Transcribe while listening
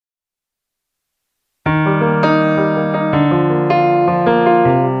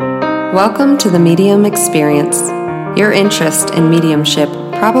Welcome to the Medium Experience. Your interest in mediumship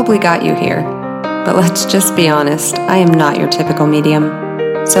probably got you here, but let's just be honest, I am not your typical medium.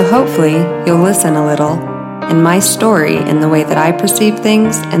 So hopefully you'll listen a little, and my story and the way that I perceive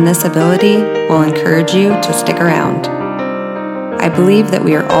things and this ability will encourage you to stick around. I believe that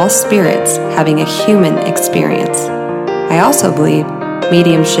we are all spirits having a human experience. I also believe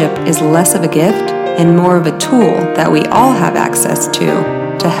mediumship is less of a gift and more of a tool that we all have access to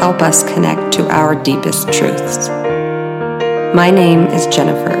help us connect to our deepest truths. My name is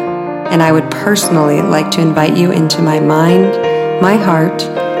Jennifer, and I would personally like to invite you into my mind, my heart,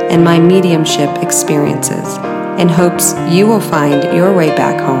 and my mediumship experiences in hopes you will find your way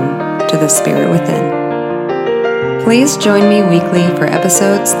back home to the spirit within. Please join me weekly for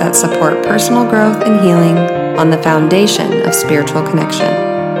episodes that support personal growth and healing on the foundation of spiritual connection.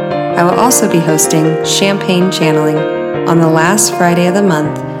 I will also be hosting Champagne Channeling on the last Friday of the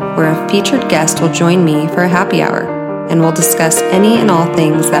month, where a featured guest will join me for a happy hour, and we'll discuss any and all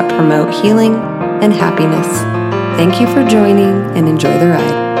things that promote healing and happiness. Thank you for joining, and enjoy the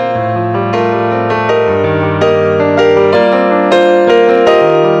ride.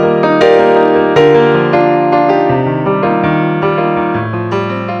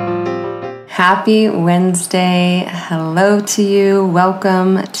 Happy Wednesday. Hello to you.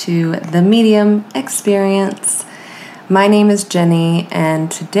 Welcome to the Medium Experience. My name is Jenny,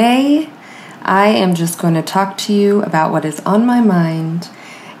 and today I am just going to talk to you about what is on my mind.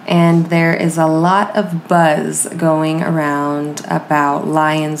 And there is a lot of buzz going around about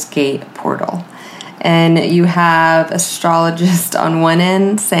Lionsgate Portal. And you have astrologists on one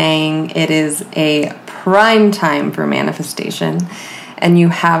end saying it is a prime time for manifestation. And you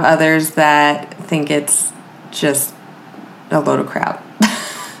have others that think it's just a load of crap.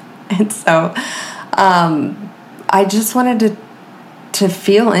 And so I just wanted to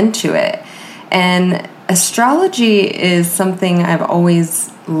feel into it. And astrology is something I've always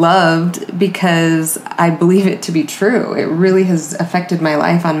loved because I believe it to be true. It really has affected my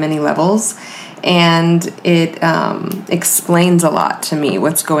life on many levels. And it explains a lot to me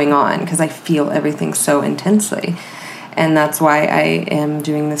what's going on because I feel everything so intensely. And that's why I am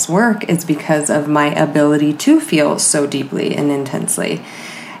doing this work, is because of my ability to feel so deeply and intensely.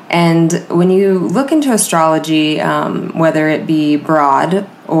 And when you look into astrology, whether it be broad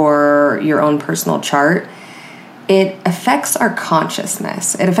or your own personal chart, it affects our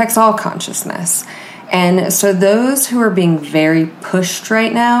consciousness. It affects all consciousness. And so those who are being very pushed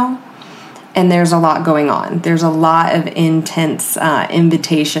right now, and there's a lot going on. There's a lot of intense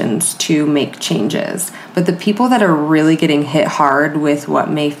invitations to make changes. But the people that are really getting hit hard with what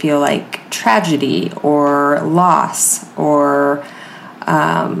may feel like tragedy or loss or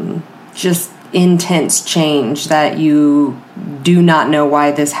just intense change that you do not know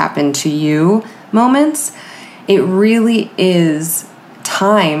why this happened to you moments, it really is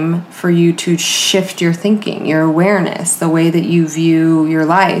time for you to shift your thinking, your awareness, the way that you view your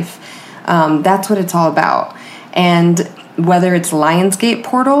life. That's what it's all about. And whether it's Lionsgate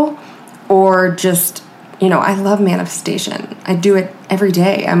Portal or just, I love manifestation. I do it every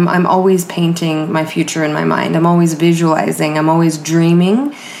day. I'm always painting my future in my mind. I'm always visualizing. I'm always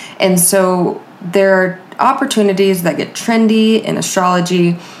dreaming. And so there are opportunities that get trendy in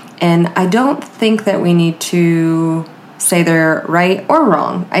astrology. And I don't think that we need to say they're right or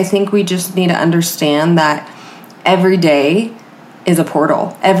wrong. I think we just need to understand that every day is a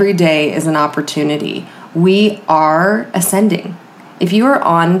portal. Every day is an opportunity. We are ascending. If you are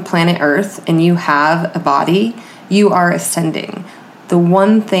on planet Earth and you have a body, you are ascending. The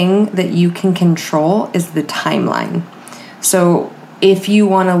one thing that you can control is the timeline. So if you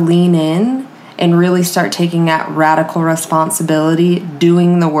want to lean in and really start taking that radical responsibility,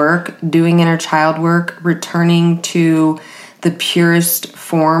 doing the work, doing inner child work, returning to the purest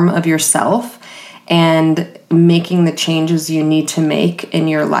form of yourself, and making the changes you need to make in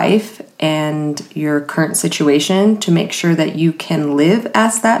your life and your current situation to make sure that you can live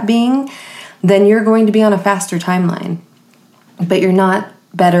as that being, then you're going to be on a faster timeline. But you're not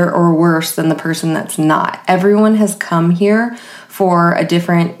better or worse than the person that's not. Everyone has come here for a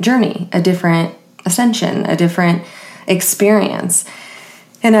different journey, a different ascension, a different experience.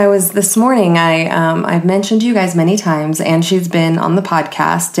 And this morning, I've mentioned you guys many times, and she's been on the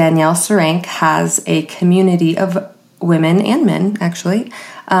podcast. Danielle Sarank has a community of women and men, actually,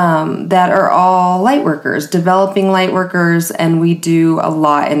 that are all light workers, developing light workers, and we do a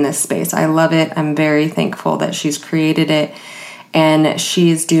lot in this space. I love it. I'm very thankful that she's created it, and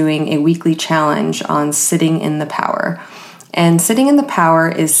she is doing a weekly challenge on sitting in the power. And sitting in the power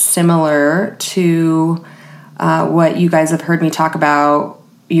is similar to what you guys have heard me talk about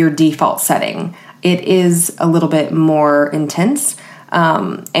your default setting. It is a little bit more intense,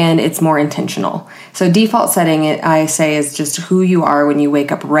 and it's more intentional. So default setting, I say, is just who you are when you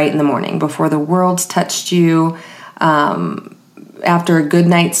wake up right in the morning, before the world's touched you, after a good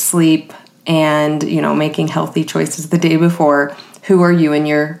night's sleep, and making healthy choices the day before. Who are you in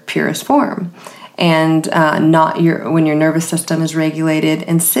your purest form? And when your nervous system is regulated,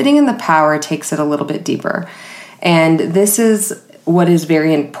 and sitting in the power takes it a little bit deeper. And this is what is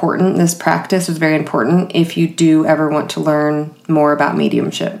very important. This practice is very important if you do ever want to learn more about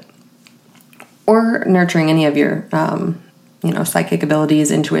mediumship or nurturing any of your, psychic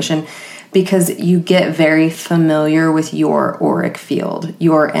abilities, intuition, because you get very familiar with your auric field,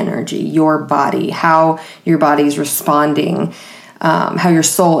 your energy, your body, how your body's responding, how your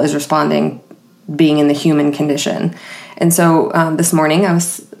soul is responding, being in the human condition. And so this morning I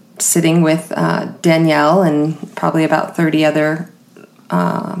was sitting with Danielle and probably about 30 other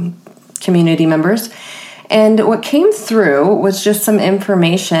community members. And what came through was just some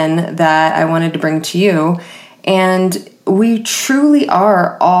information that I wanted to bring to you. And we truly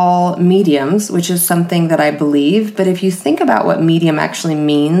are all mediums, which is something that I believe. But if you think about what medium actually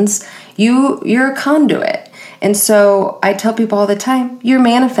means, you're a conduit. And so I tell people all the time, you're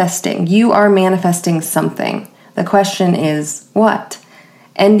manifesting. You are manifesting something. The question is, what?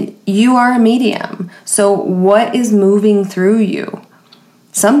 And you are a medium. So what is moving through you?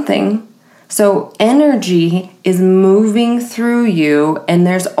 Something. So energy is moving through you, and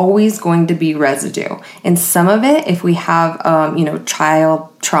there's always going to be residue. And some of it, if we have, child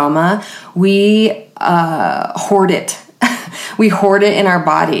trauma, we hoard it. We hoard it in our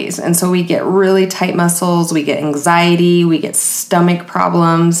bodies. And so we get really tight muscles, we get anxiety, we get stomach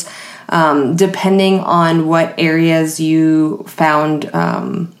problems, depending on what areas you found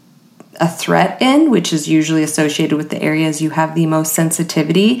a threat in, which is usually associated with the areas you have the most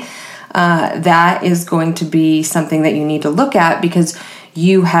sensitivity. That is going to be something that you need to look at, because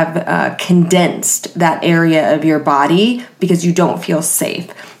you have condensed that area of your body because you don't feel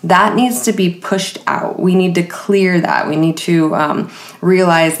safe. That needs to be pushed out. We need to clear that. We need to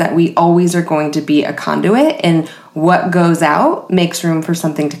realize that we always are going to be a conduit, and what goes out makes room for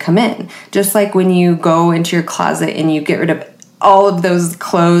something to come in. Just like when you go into your closet and you get rid of all of those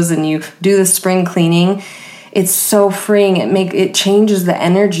clothes and you do the spring cleaning, it's so freeing. It changes the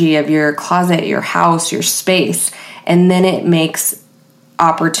energy of your closet, your house, your space, and then it makes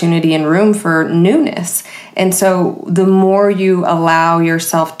opportunity and room for newness. And so the more you allow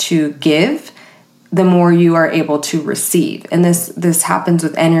yourself to give, the more you are able to receive. And this happens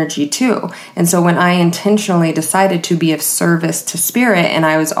with energy too. And so when I intentionally decided to be of service to spirit, and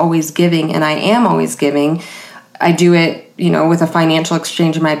I was always giving, and I am always giving, I do it, with a financial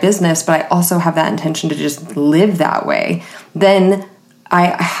exchange in my business, but I also have that intention to just live that way. Then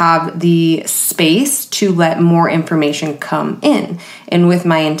I have the space to let more information come in. And with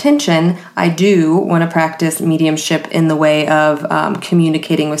my intention, I do want to practice mediumship in the way of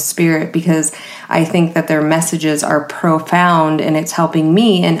communicating with spirit, because I think that their messages are profound, and it's helping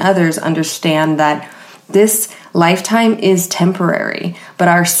me and others understand that this lifetime is temporary, but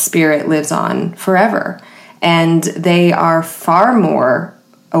our spirit lives on forever. And they are far more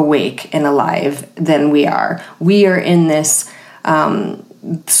awake and alive than we are. We are in this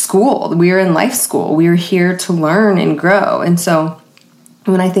school. We are in life school. We are here to learn and grow. And so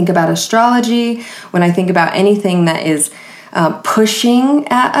when I think about astrology, when I think about anything that is pushing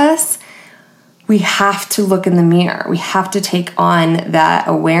at us, we have to look in the mirror. We have to take on that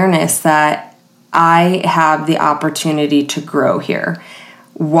awareness that I have the opportunity to grow here.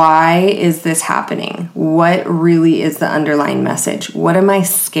 Why is this happening? What really is the underlying message? What am I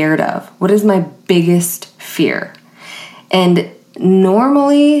scared of? What is my biggest fear? And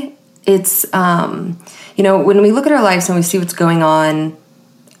normally it's, when we look at our lives and we see what's going on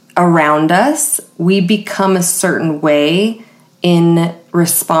around us, we become a certain way in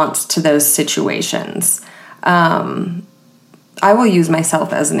response to those situations. I will use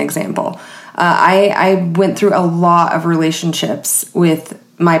myself as an example. I went through a lot of relationships with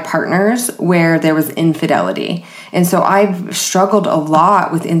my partners where there was infidelity. And so I've struggled a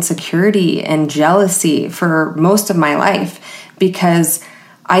lot with insecurity and jealousy for most of my life, because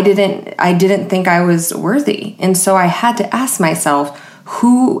I didn't think I was worthy. And so I had to ask myself,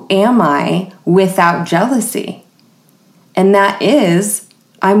 who am I without jealousy? And that is,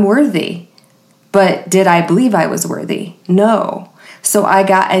 I'm worthy. But did I believe I was worthy? No. So I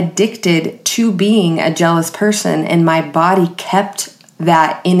got addicted to being a jealous person, and my body kept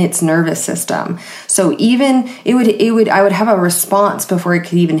that in its nervous system. So even I would have a response before it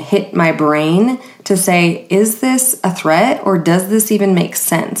could even hit my brain to say, is this a threat or does this even make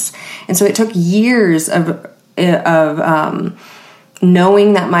sense? And so it took years of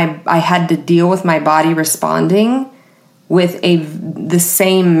knowing that I had to deal with my body responding with the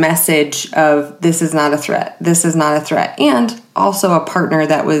same message of, this is not a threat, this is not a threat, and also a partner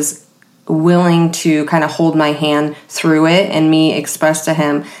that was willing to kind of hold my hand through it and me express to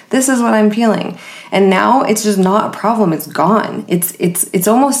him, this is what I'm feeling. And now it's just not a problem. It's gone. It's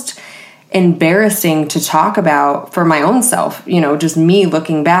almost embarrassing to talk about for my own self, just me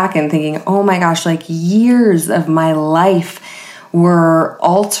looking back and thinking, oh my gosh, like years of my life were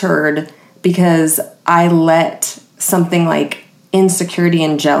altered because I let something like insecurity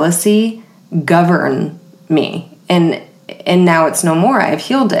and jealousy govern me. And now it's no more. I've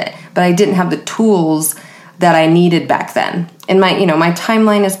healed it, but I didn't have the tools that I needed back then. And my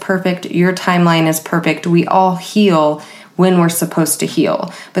timeline is perfect. Your timeline is perfect. We all heal when we're supposed to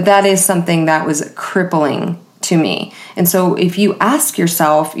heal. But that is something that was crippling to me. And so if you ask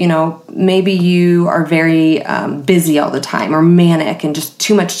yourself, maybe you are very busy all the time or manic and just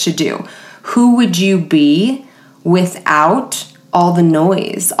too much to do. Who would you be without all the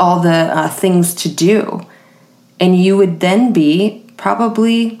noise, all the things to do? And you would then be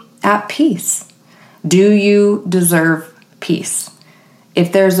probably at peace. Do you deserve peace?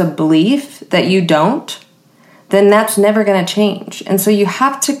 If there's a belief that you don't, then that's never going to change. And so you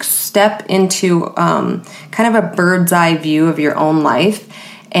have to step into kind of a bird's eye view of your own life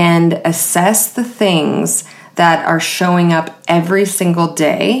and assess the things that are showing up every single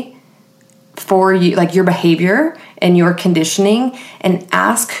day for you, like your behavior and your conditioning, and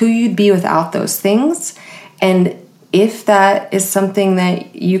ask who you'd be without those things. And if that is something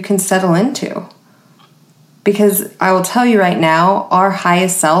that you can settle into. Because I will tell you right now, our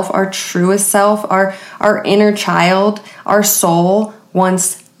highest self, our truest self, our inner child, our soul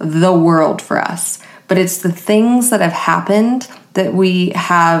wants the world for us. But it's the things that have happened that we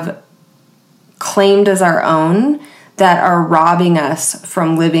have claimed as our own that are robbing us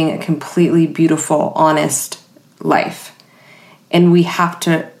from living a completely beautiful, honest life. And we have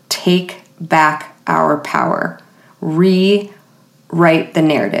to take back our power. Rewrite the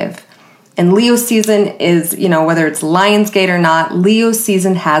narrative. And Leo season is, whether it's Lionsgate or not, Leo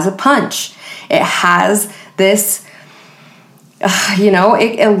season has a punch. It has this,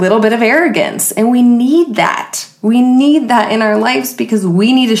 a little bit of arrogance. And we need that. We need that in our lives because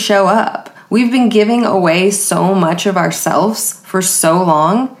we need to show up. We've been giving away so much of ourselves for so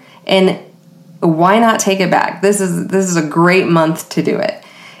long. And why not take it back? This is a great month to do it.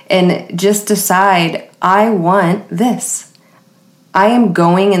 And just decide, I want this. I am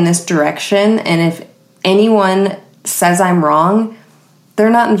going in this direction, and if anyone says I'm wrong, they're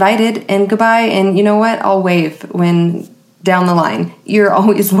not invited, and goodbye, and you know what? I'll wave when down the line. You're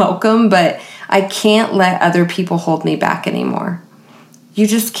always welcome, but I can't let other people hold me back anymore. You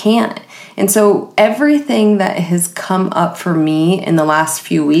just can't. And so everything that has come up for me in the last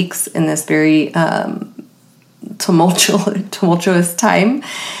few weeks in this very tumultuous time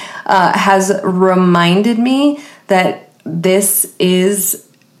has reminded me that this is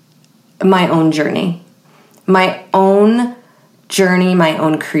my own journey, my own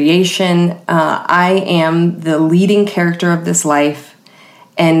creation. I am the leading character of this life,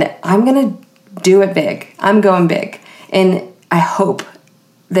 and I'm going to do it big. I'm going big. And I hope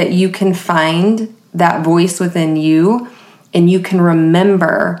that you can find that voice within you and you can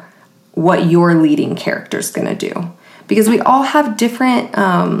remember what your leading character is going to do. Because we all have different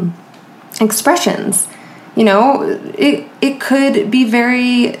expressions. It could be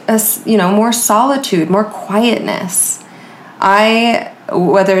very, more solitude, more quietness.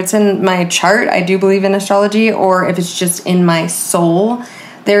 Whether it's in my chart, I do believe in astrology, or if it's just in my soul,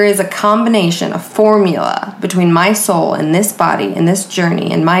 there is a combination, a formula between my soul and this body and this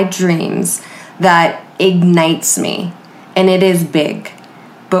journey and my dreams that ignites me. And it is big.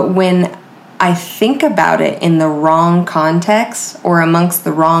 But when I think about it in the wrong context or amongst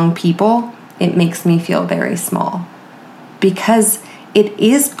the wrong people, it makes me feel very small because it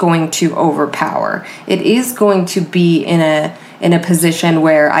is going to overpower. It is going to be in a position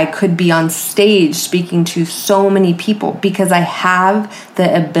where I could be on stage speaking to so many people because I have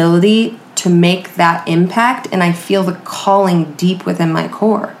the ability to make that impact and I feel the calling deep within my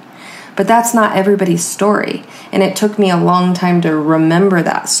core. But that's not everybody's story. And it took me a long time to remember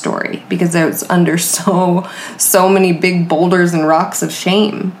that story because it was under so many big boulders and rocks of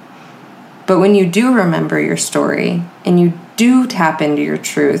shame. But when you do remember your story and you do tap into your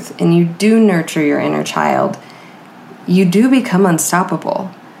truth and you do nurture your inner child, you do become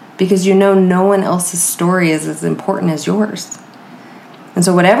unstoppable because you know no one else's story is as important as yours. And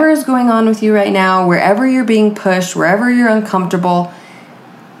so whatever is going on with you right now, wherever you're being pushed, wherever you're uncomfortable,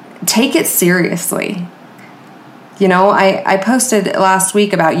 take it seriously. You know, I posted last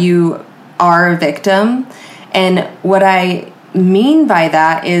week about you are a victim. And what I mean by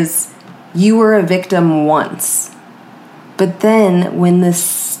that is you were a victim once. But then when the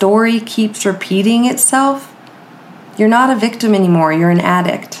story keeps repeating itself, you're not a victim anymore. You're an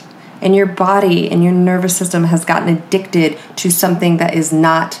addict. And your body and your nervous system has gotten addicted to something that is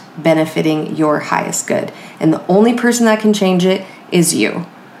not benefiting your highest good. And the only person that can change it is you.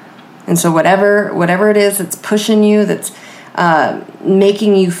 And so whatever it is that's pushing you, that's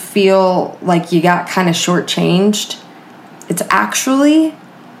making you feel like you got kind of shortchanged, it's actually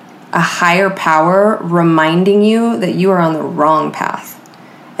a higher power reminding you that you are on the wrong path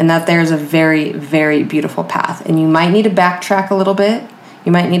and that there's a very, very beautiful path. And you might need to backtrack a little bit.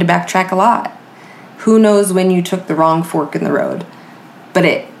 You might need to backtrack a lot. Who knows when you took the wrong fork in the road? But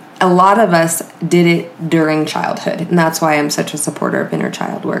a lot of us did it during childhood, and that's why I'm such a supporter of inner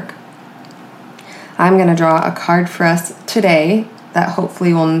child work. I'm going to draw a card for us today that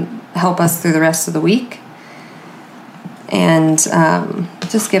hopefully will help us through the rest of the week and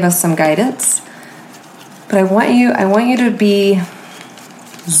just give us some guidance. But I want you to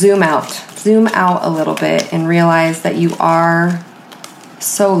zoom out a little bit and realize that you are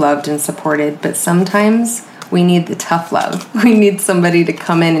so loved and supported, but sometimes we need the tough love. We need somebody to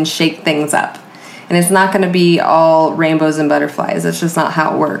come in and shake things up. And it's not going to be all rainbows and butterflies. That's just not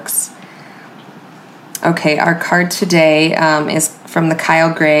how it works. Okay, our card today is from the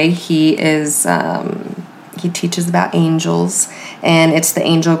Kyle Gray. He teaches about angels, and it's the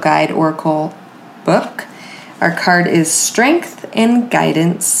Angel Guide Oracle book. Our card is Strength and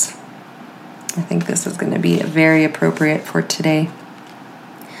Guidance. I think this is going to be very appropriate for today.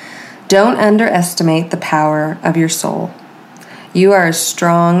 Don't underestimate the power of your soul. You are a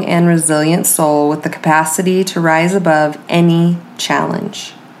strong and resilient soul with the capacity to rise above any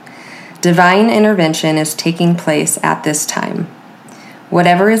challenge. Divine intervention is taking place at this time.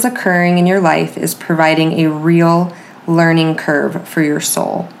 Whatever is occurring in your life is providing a real learning curve for your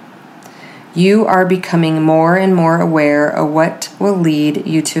soul. You are becoming more and more aware of what will lead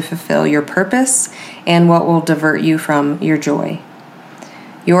you to fulfill your purpose and what will divert you from your joy.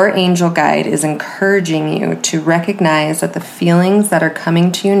 Your angel guide is encouraging you to recognize that the feelings that are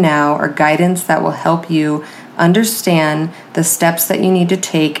coming to you now are guidance that will help you understand the steps that you need to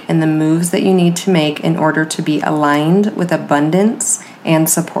take and the moves that you need to make in order to be aligned with abundance and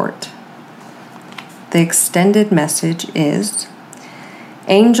support. The extended message is: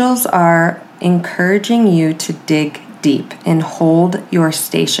 angels are encouraging you to dig deep and hold your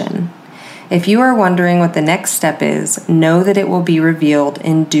station. If you are wondering what the next step is, know that it will be revealed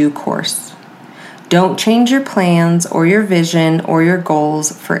in due course. Don't change your plans or your vision or your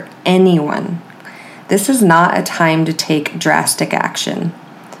goals for anyone. This is not a time to take drastic action,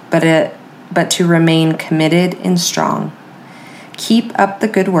 but to remain committed and strong. Keep up the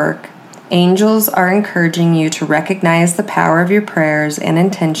good work. Angels are encouraging you to recognize the power of your prayers and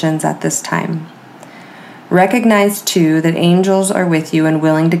intentions at this time. Recognize, too, that angels are with you and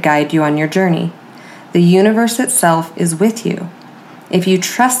willing to guide you on your journey. The universe itself is with you. If you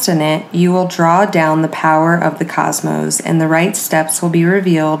trust in it, you will draw down the power of the cosmos, and the right steps will be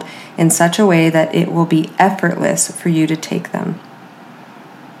revealed in such a way that it will be effortless for you to take them.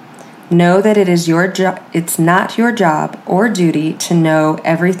 Know that it's not your job or duty to know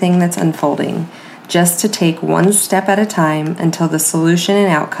everything that's unfolding, just to take one step at a time until the solution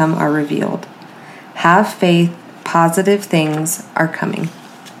and outcome are revealed. Have faith, positive things are coming.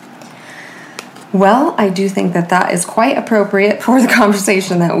 Well, I do think that is quite appropriate for the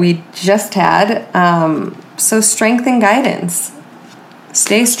conversation that we just had. So strength and guidance.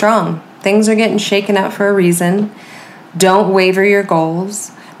 Stay strong. Things are getting shaken up for a reason. Don't waver your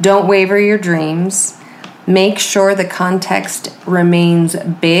goals. Don't waver your dreams. Make sure the context remains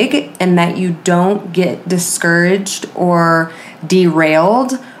big and that you don't get discouraged or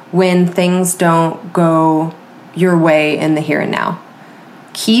derailed when things don't go your way in the here and now.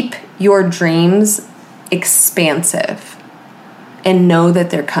 Keep your dreams expansive and know that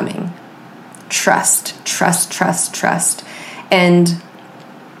they're coming. Trust. And,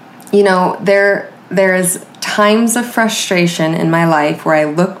 there's times of frustration in my life where I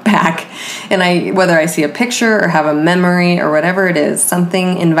look back and whether I see a picture or have a memory or whatever it is,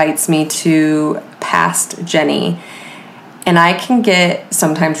 something invites me to past Jenny. And I can get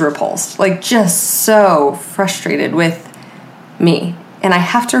sometimes repulsed, just so frustrated with me. And I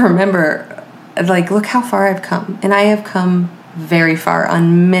have to remember like, look how far I've come. And I have come very far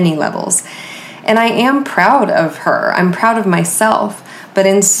on many levels. And I am proud of her. I'm proud of myself. But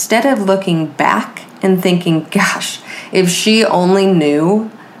instead of looking back and thinking, gosh, if she only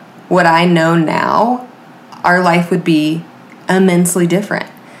knew what I know now, our life would be immensely different.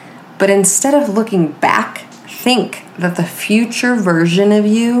 But instead of looking back, think that the future version of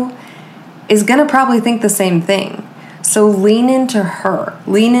you is going to probably think the same thing. So lean into her.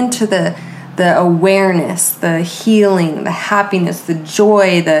 Lean into the awareness, the healing, the happiness, the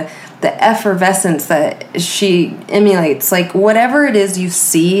joy, the effervescence that she emulates. Like, whatever it is you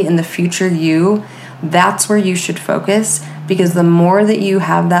see in the future you, that's where you should focus, because the more that you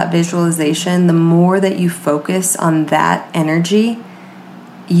have that visualization, the more that you focus on that energy,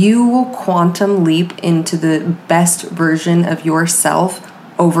 you will quantum leap into the best version of yourself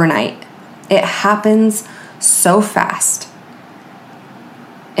overnight. It happens so fast.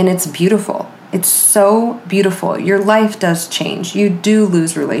 And it's beautiful. It's so beautiful. Your life does change. You do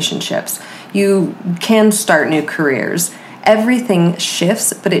lose relationships. You can start new careers. Everything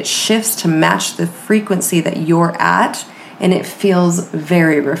shifts, but it shifts to match the frequency that you're at, and it feels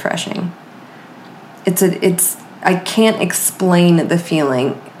very refreshing. I can't explain the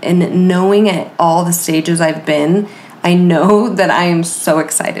feeling, and knowing at all the stages I've been, I know that I am so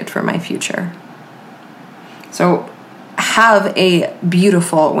excited for my future. So have a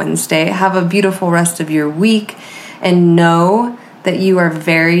beautiful Wednesday. Have a beautiful rest of your week, and know that you are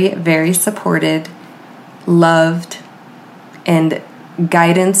very, very supported, loved, and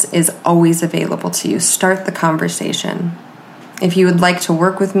guidance is always available to you. Start the conversation. If you would like to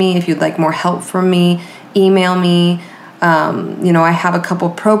work with me, if you'd like more help from me, email me. I have a couple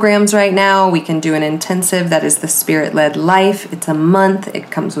programs right now. We can do an intensive that is the Spirit-Led Life. It's a month. It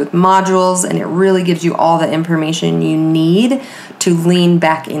comes with modules, and it really gives you all the information you need to lean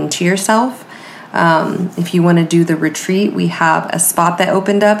back into yourself. If you want to do the retreat, we have a spot that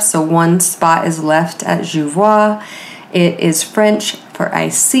opened up. So one spot is left at Jouvois. It is French for I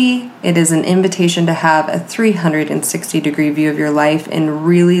see. It is an invitation to have a 360-degree view of your life and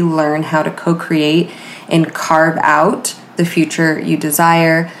really learn how to co-create and carve out the future you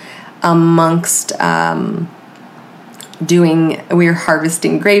desire amongst we're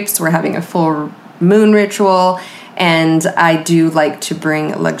harvesting grapes. We're having a full moon ritual, and I do like to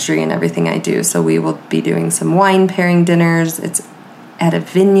bring luxury in everything I do. So we will be doing some wine pairing dinners. It's at a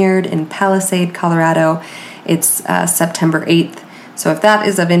vineyard in Palisade, Colorado. It's September 8th. So if that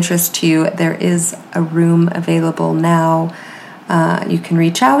is of interest to you, there is a room available now. You can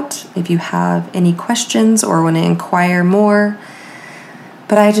reach out if you have any questions or want to inquire more.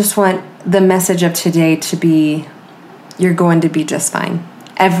 But I just want the message of today to be, you're going to be just fine.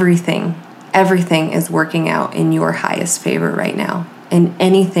 Everything is working out in your highest favor right now. And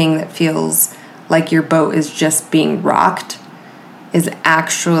anything that feels like your boat is just being rocked is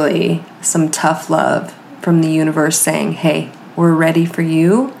actually some tough love from the universe saying, hey, we're ready for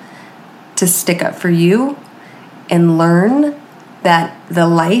you to stick up for you and learn that the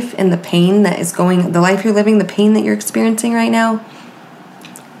life and the pain the life you're living, the pain that you're experiencing right now,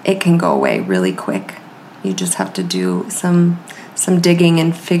 it can go away really quick. You just have to do some digging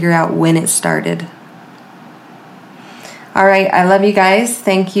and figure out when it started. All right, I love you guys.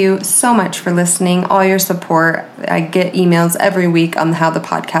 Thank you so much for listening, all your support. I get emails every week on how the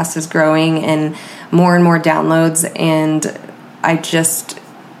podcast is growing and more downloads, and I just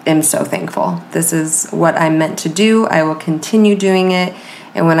am so thankful. This is what I'm meant to do. I will continue doing it,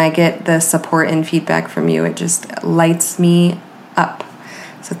 and when I get the support and feedback from you, it just lights me up.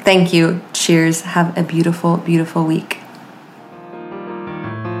 So thank you. Cheers. Have a beautiful, beautiful week.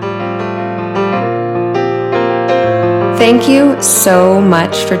 Thank you so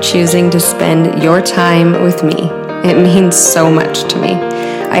much for choosing to spend your time with me. It means so much to me.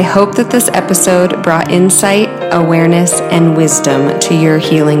 I hope that this episode brought insight, awareness, and wisdom to your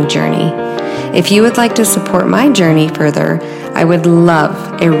healing journey. If you would like to support my journey further, I would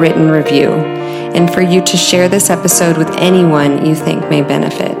love a written review and for you to share this episode with anyone you think may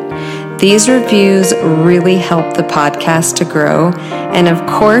benefit. These reviews really help the podcast to grow and, of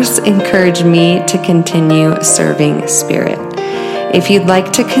course, encourage me to continue serving Spirit. If you'd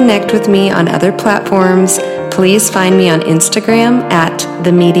like to connect with me on other platforms, please find me on Instagram at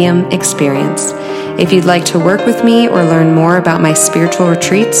The Medium Experience. If you'd like to work with me or learn more about my spiritual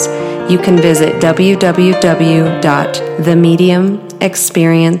retreats, you can visit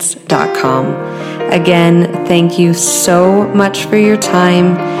www.themediumexperience.com. Again, thank you so much for your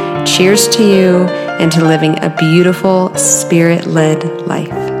time. Cheers to you and to living a beautiful, Spirit-led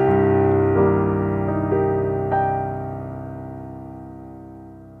life.